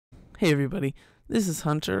Hey everybody, this is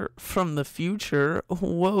Hunter from the future.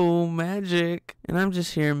 Whoa, magic. And I'm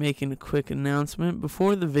just here making a quick announcement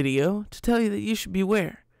before the video to tell you that you should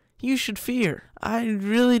beware. You should fear. I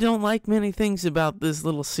really don't like many things about this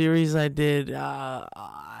little series I did.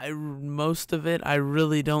 Most of it, I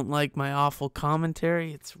really don't like my awful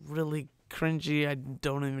commentary. It's really cringy. I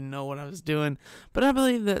don't even know what I was doing. But I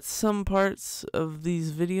believe that some parts of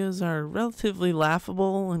these videos are relatively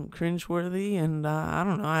laughable and cringeworthy. And I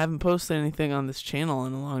don't know. I haven't posted anything on this channel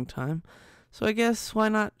in a long time. So I guess why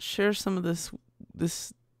not share some of this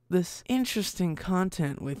interesting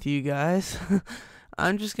content with you guys?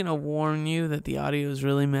 I'm just going to warn you that the audio is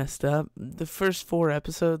really messed up. The first 4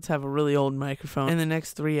 episodes have a really old microphone, and the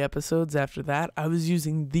next 3 episodes after that, I was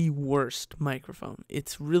using the worst microphone.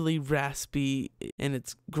 It's really raspy, and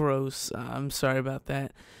it's gross. I'm sorry about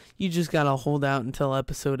that. You just got to hold out until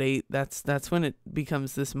episode 8. That's when it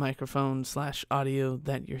becomes this microphone / audio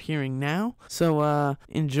that you're hearing now. So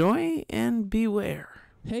enjoy and beware.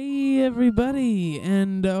 Hey everybody,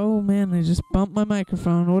 and oh man, I just bumped my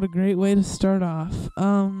microphone. What a great way to start off.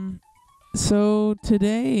 So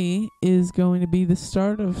today is going to be the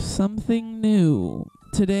start of something new.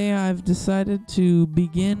 Today I've decided to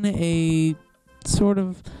begin a sort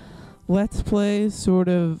of let's play, sort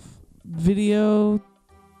of video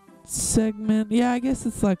segment. Yeah, I guess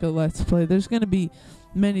it's like a let's play. There's going to be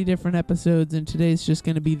many different episodes, and today's just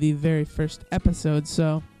going to be the very first episode,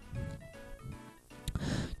 so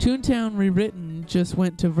Toontown Rewritten just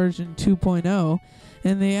went to version 2.0,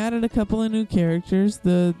 and they added a couple of new characters,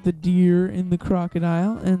 the deer and the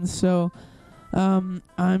crocodile, and so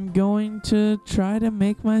I'm going to try to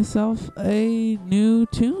make myself a new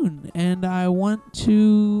tune, and I want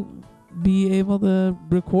to be able to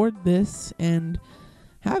record this and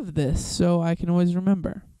have this so I can always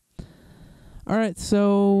remember. Alright,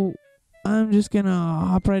 so I'm just gonna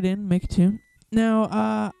hop right in, make a tune.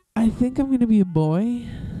 Now, I think I'm gonna be a boy.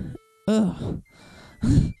 Ugh.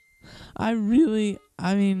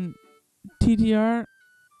 TTR,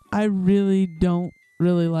 I really don't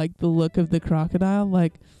really like the look of the crocodile.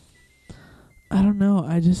 Like, I don't know,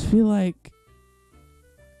 I just feel like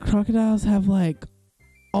crocodiles have like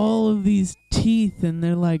all of these teeth, and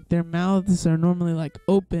they're like, their mouths are normally like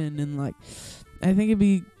open, and like, I think it'd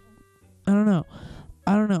be, I don't know.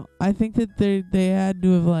 I think that they had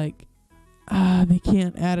to have like, they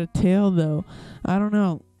can't add a tail though. I don't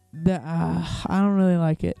know. I don't really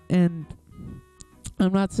like it. And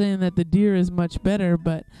I'm not saying that the deer is much better,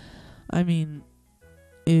 but I mean,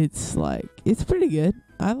 it's pretty good.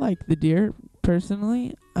 I like the deer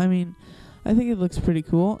personally. I mean, I think it looks pretty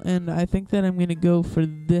cool, and I think that I'm going to go for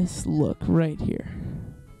this look right here.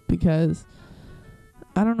 Because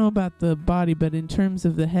I don't know about the body, but in terms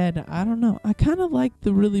of the head, I don't know. I kind of like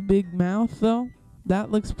the really big mouth though.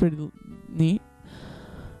 That looks pretty neat.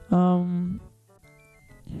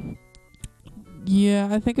 Yeah,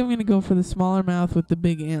 I think I'm gonna go for the smaller mouth with the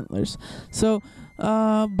big antlers. So,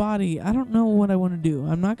 body. I don't know what I want to do.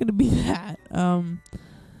 I'm not gonna be that.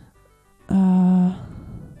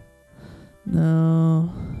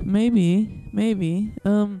 No, maybe.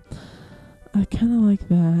 I kind of like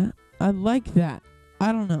that. I like that.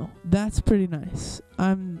 I don't know. That's pretty nice.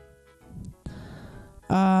 But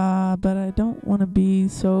I don't want to be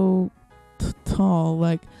so tall.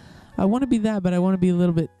 Like, I want to be that, but I want to be a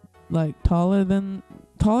little bit like taller than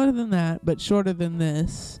that, but shorter than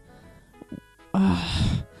this.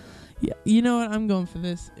 Yeah, you know what? I'm going for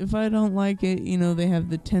this. If I don't like it, they have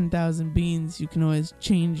the 10,000 beans. You can always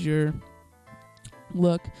change your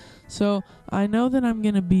look. So I know that I'm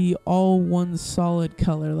gonna be all one solid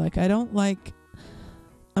color. Like,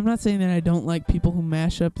 I'm not saying that I don't like people who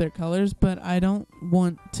mash up their colors, but I don't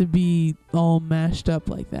want to be all mashed up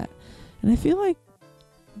like that. And I feel like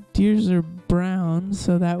deers are brown,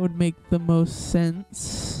 so that would make the most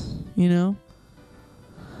sense, I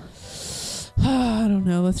don't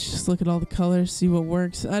know. Let's just look at all the colors, see what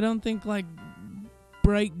works. I don't think like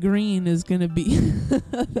bright green is gonna be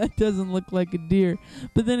that doesn't look like a deer.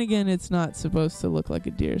 But then again, it's not supposed to look like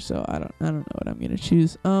a deer, so I don't know what I'm gonna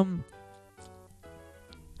choose. I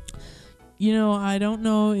don't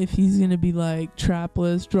know if he's gonna be like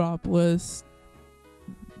trapless, dropless,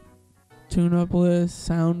 tune-upless,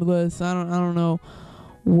 soundless. I don't know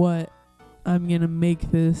what I'm gonna make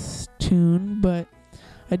this tune, but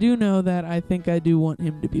I do know that I think I do want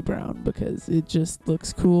him to be brown because it just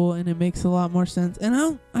looks cool and it makes a lot more sense. And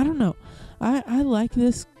I don't know. I like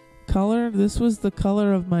this color. This was the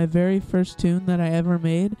color of my very first tune that I ever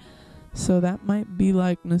made. So that might be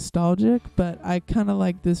like nostalgic, but I kind of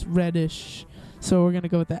like this reddish. So we're going to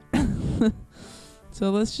go with that.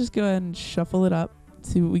 So let's just go ahead and shuffle it up.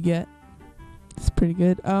 See what we get. It's pretty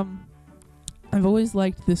good. I've always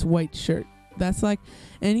liked this white shirt. That's like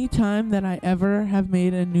any time that I ever have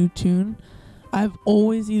made a new toon, I've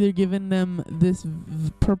always either given them this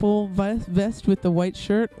purple vest with the white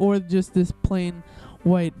shirt or just this plain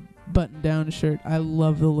white button-down shirt. I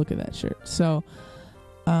love the look of that shirt. So,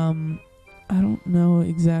 I don't know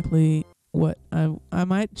exactly what I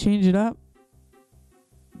might change it up.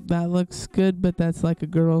 That looks good, but that's like a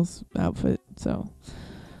girl's outfit, so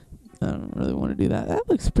I don't really want to do that. That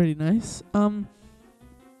looks pretty nice.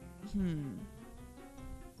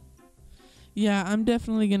 Yeah, I'm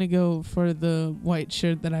definitely gonna go for the white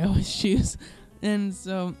shirt that I always choose. And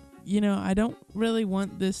so, I don't really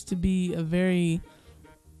want this to be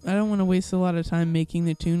I don't want to waste a lot of time making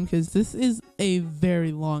the toon, because this is a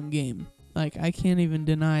very long game. Like, I can't even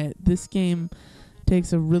deny it. This game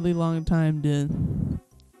takes a really long time to,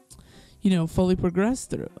 fully progress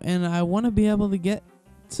through. And I want to be able to get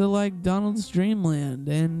to, like, Donald's Dreamland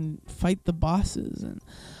and fight the bosses. And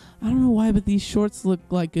I don't know why, but these shorts look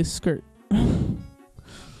like a skirt.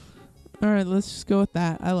 Alright, let's just go with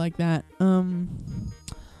that. I like that.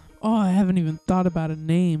 I haven't even thought about a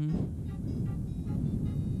name.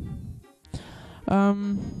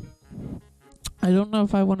 I don't know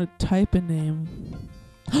if I want to type a name.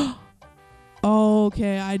 Oh,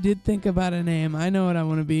 okay, I did think about a name. I know what I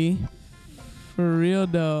want to be. For real,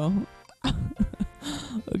 though.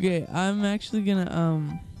 Okay, I'm actually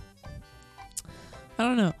gonna, I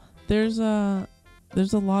don't know. There's a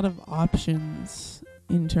lot of options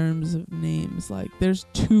in terms of names. Like, there's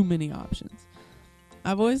too many options.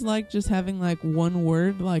 I've always liked just having, like, one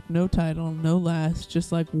word, like, no title, no last,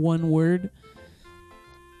 just, like, one word.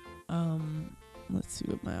 Let's see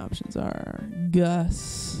what my options are.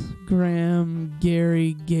 Gus, Graham,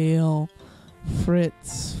 Gary, Gail,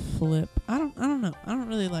 Fritz, Flip. I don't know. I don't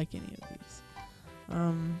really like any of these.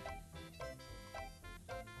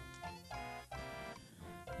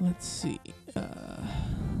 Let's see.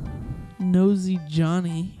 Nosy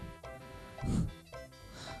Johnny.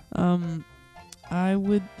 I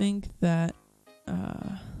would think that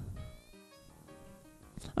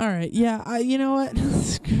alright, yeah, you know what?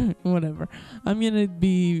 Whatever. I'm gonna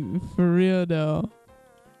be for real though.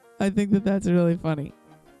 I think that that's really funny.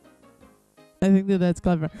 I think that that's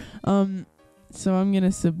clever. So I'm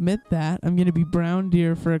gonna submit that. I'm gonna be brown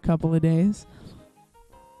deer for a couple of days.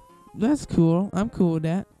 That's cool. I'm cool with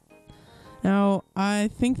that. Now, I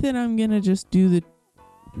think that I'm gonna just do the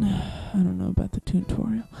I don't know about the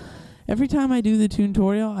tutorial. Every time I do the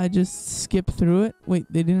tutorial, I just skip through it. Wait,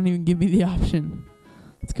 they didn't even give me the option.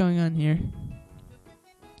 What's going on here?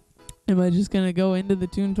 Am I just gonna go into the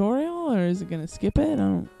tutorial, or is it gonna skip it? I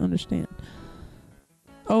don't understand.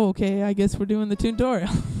 Oh, okay, I guess we're doing the tutorial.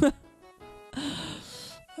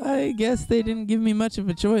 I guess they didn't give me much of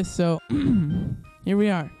a choice, so here we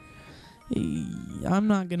are. I'm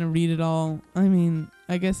not gonna read it all. I mean,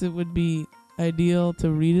 I guess it would be ideal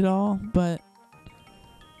to read it all, but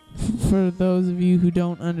for those of you who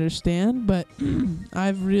don't understand, but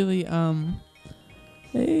I've really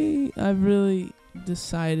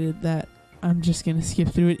decided that I'm just gonna skip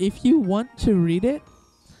through it. If you want to read it,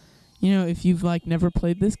 if you've like never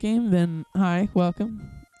played this game, then hi, welcome.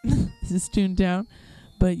 This is Toontown,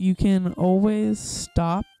 but you can always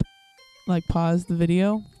stop, like pause the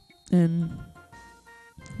video and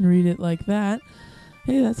read it like that.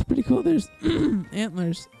 Hey, that's pretty cool. There's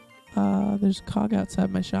antlers. There's a cog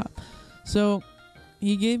outside my shop. So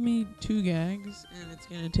he gave me 2 gags, and it's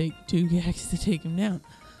gonna take 2 gags to take him down.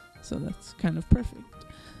 So that's kind of perfect.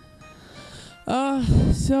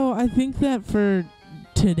 So I think that for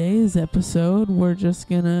today's episode, we're just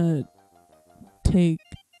gonna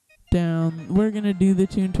we're gonna do the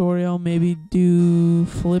tutorial, maybe do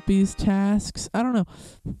Flippy's tasks. I don't know.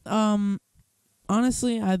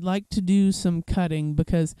 Honestly, I'd like to do some cutting,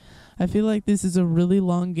 because I feel like this is a really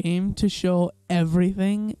long game to show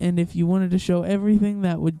everything, and if you wanted to show everything,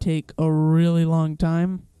 that would take a really long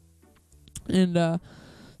time. And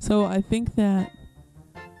so I think that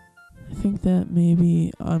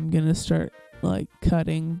maybe I'm gonna start like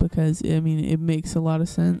cutting, because I mean it makes a lot of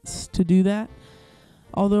sense to do that.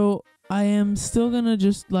 Although I am still gonna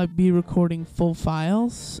just like be recording full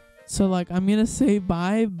files. So like I'm gonna say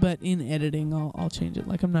bye, but in editing I'll change it.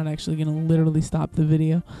 Like I'm not actually gonna literally stop the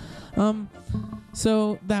video.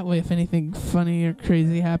 So that way if anything funny or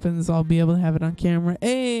crazy happens, I'll be able to have it on camera.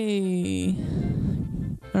 Hey!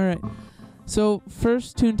 Alright. So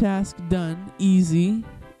first toon task done. Easy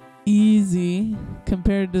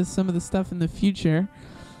compared to some of the stuff in the future.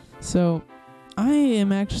 So I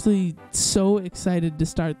am actually so excited to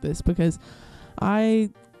start this, because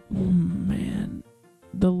man,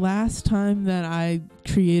 the last time that I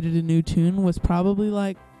created a new tune was probably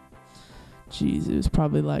like, it was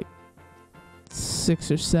probably like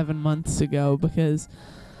 6 or 7 months ago, because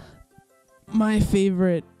my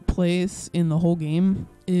favorite place in the whole game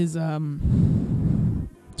is Toontown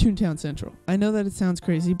Central. I know that it sounds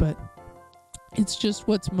crazy, but it's just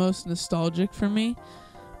what's most nostalgic for me,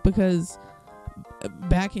 because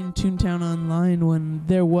back in Toontown Online, when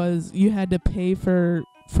you had to pay for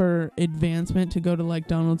advancement to go to like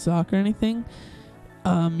Donald's Dock or anything,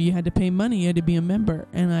 you had to pay money, you had to be a member,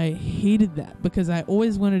 and I hated that because I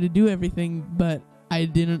always wanted to do everything, but I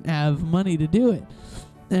didn't have money to do it.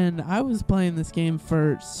 And I was playing this game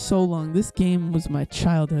for so long. This game was my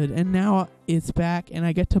childhood, and now it's back and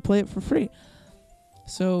I get to play it for free.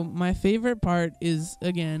 So my favorite part is,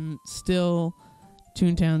 again, still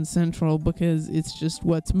Toontown Central, because it's just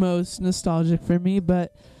what's most nostalgic for me,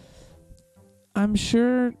 but I'm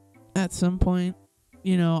sure at some point,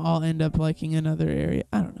 I'll end up liking another area.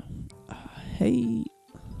 I don't know. Hey.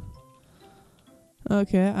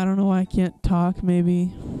 Okay, I don't know why I can't talk,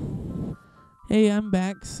 maybe. Hey, I'm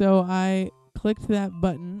back. So I clicked that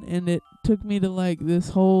button and it took me to like this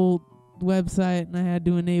whole website, and I had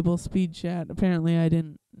to enable speed chat. Apparently I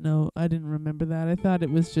didn't remember that. I thought it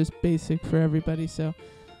was just basic for everybody, so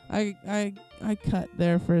I cut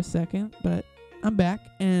there for a second, but I'm back,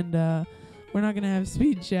 and we're not going to have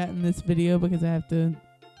speed chat in this video because I have to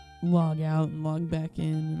log out and log back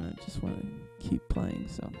in, and I just want to keep playing,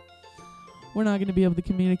 so we're not going to be able to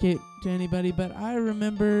communicate to anybody. But I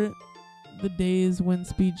remember the days when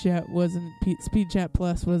speed chat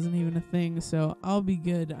plus wasn't even a thing, so I'll be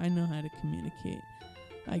good. I know how to communicate.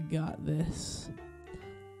 I got this.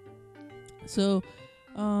 So,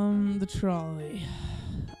 the trolley.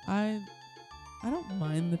 I don't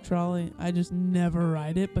mind the trolley. I just never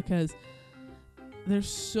ride it because there's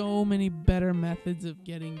so many better methods of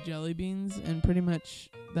getting jelly beans, and pretty much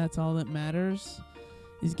that's all that matters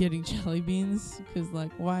is getting jelly beans, because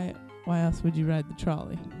like why else would you ride the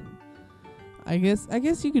trolley? I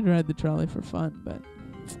guess you could ride the trolley for fun, but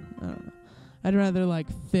I don't know. I'd rather like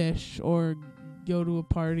fish or go to a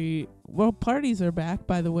party. Well, parties are back,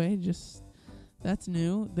 by the way. Just that's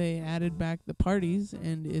new. They added back the parties,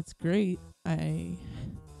 and it's great.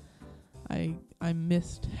 I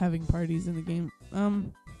missed having parties in the game.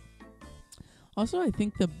 Also, I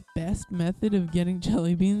think the best method of getting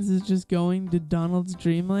jelly beans is just going to Donald's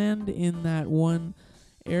Dreamland in that one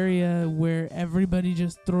area where everybody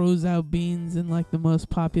just throws out beans in like the most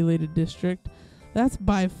populated district. That's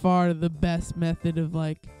by far the best method of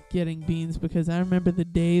like getting beans, because I remember the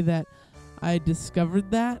day that I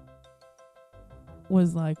discovered that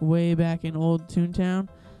was like way back in old Toontown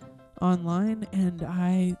Online, and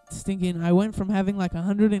I went from having like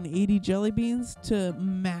 180 jelly beans to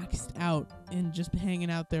maxed out and just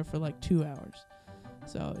hanging out there for like 2 hours.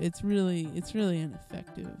 So it's really an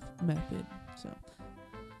effective method. So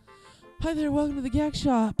hi there, welcome to the gag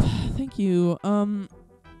shop. Thank you.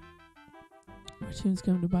 Cartoons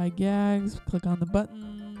come to buy gags. Click on the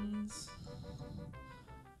buttons.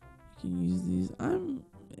 You can use these. I'm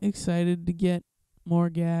excited to get more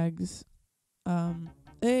gags.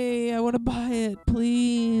 Hey, I want to buy it,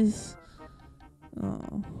 please.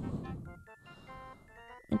 Oh.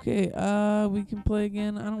 Okay, we can play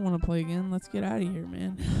again. I don't want to play again. Let's get out of here,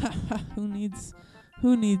 man. Who needs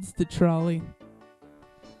the trolley?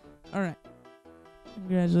 All right.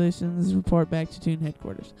 Congratulations. Report back to Toon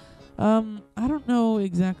headquarters. I don't know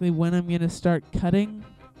exactly when I'm going to start cutting,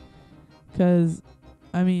 because,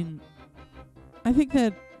 I think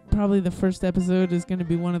that probably the first episode is going to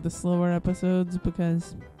be one of the slower episodes,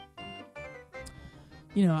 because,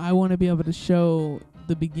 I want to be able to show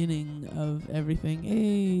the beginning of everything.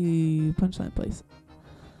 Hey, punchline place.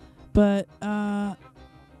 But, yeah,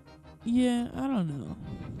 I don't know.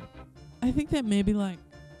 I think that maybe, like,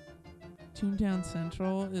 Toontown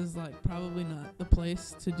Central is like probably not the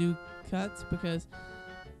place to do cuts, because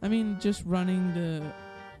just running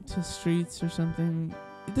to streets or something,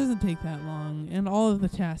 it doesn't take that long, and all of the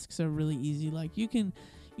tasks are really easy. Like you can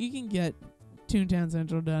get Toontown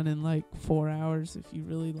Central done in like 4 hours if you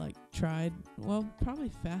really like tried. Well, probably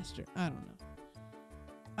faster. I don't know.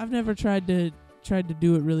 I've never tried to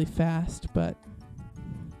do it really fast, but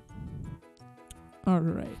all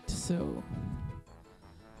right. So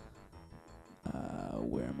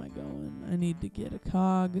where am I going? I need to get a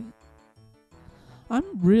cog.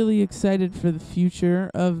 I'm really excited for the future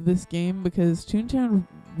of this game, because Toontown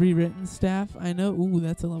Rewritten staff, I know,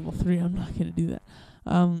 that's a level 3, I'm not going to do that.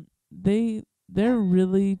 They're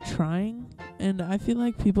really trying, and I feel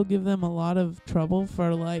like people give them a lot of trouble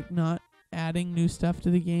for like not adding new stuff to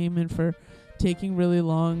the game and for taking really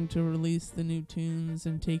long to release the new tunes,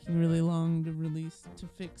 and taking really long to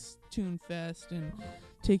fix TuneFest, and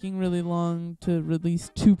taking really long to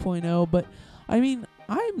release 2.0. But I mean,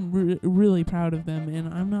 I'm really proud of them,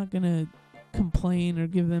 and I'm not gonna complain or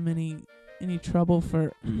give them any trouble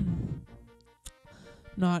for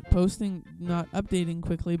not updating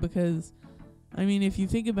quickly, because I mean, if you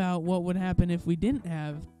think about what would happen if we didn't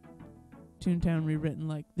have Toontown rewritten,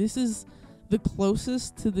 like, this is the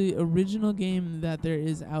closest to the original game that there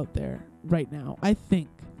is out there right now, I think.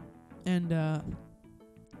 And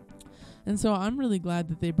so I'm really glad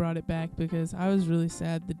that they brought it back, because I was really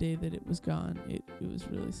sad the day that it was gone. It was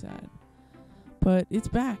really sad. But it's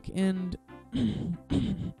back, and clear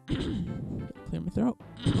my throat.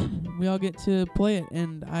 We all get to play it,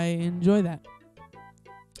 and I enjoy that.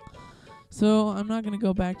 So I'm not going to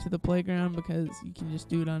go back to the playground, because you can just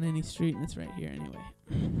do it on any street, and it's right here anyway.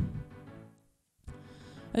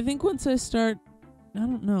 I think once I start, I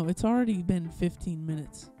don't know, it's already been 15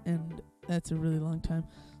 minutes, and that's a really long time.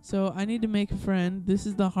 So I need to make a friend. This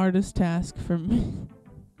is the hardest task for me.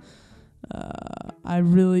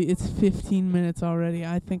 It's 15 minutes already.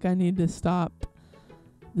 I think I need to stop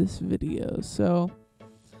this video. So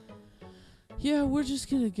yeah, we're just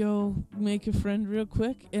gonna go make a friend real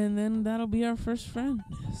quick, and then that'll be our first friend.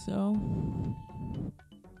 So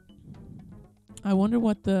I wonder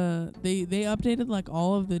what they updated like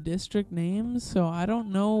all of the district names, so I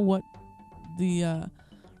don't know what the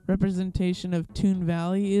representation of Toon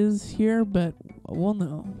Valley is here, but we'll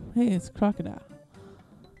know. Hey, it's Crocodile.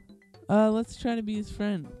 Let's try to be his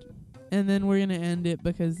friend, and then we're gonna end it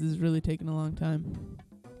because this is really taking a long time.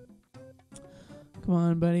 Come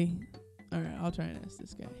on, buddy. Alright, I'll try and ask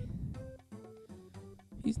this guy.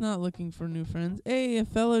 He's not looking for new friends. Hey, a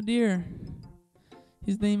fellow deer.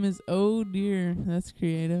 His name is Oh Deer. That's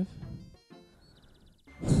creative.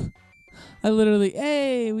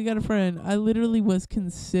 Hey, we got a friend. I literally was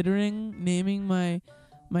considering naming my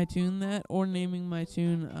tune that, or naming my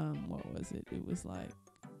tune, what was it? It was like,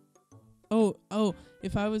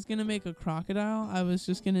 if I was gonna make a crocodile, I was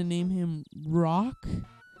just gonna name him Rock.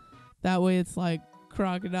 That way it's like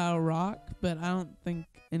Crocodile Rock, but I don't think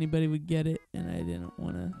anybody would get it, and I didn't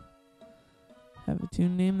want to have a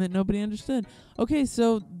tune name that nobody understood. Okay,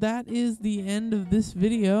 so that is the end of this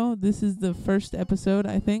video. This is the first episode,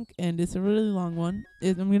 I think, and it's a really long one.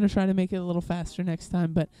 I'm going to try to make it a little faster next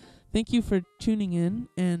time, but thank you for tuning in,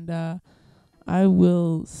 and I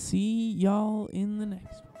will see y'all in the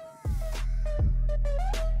next one.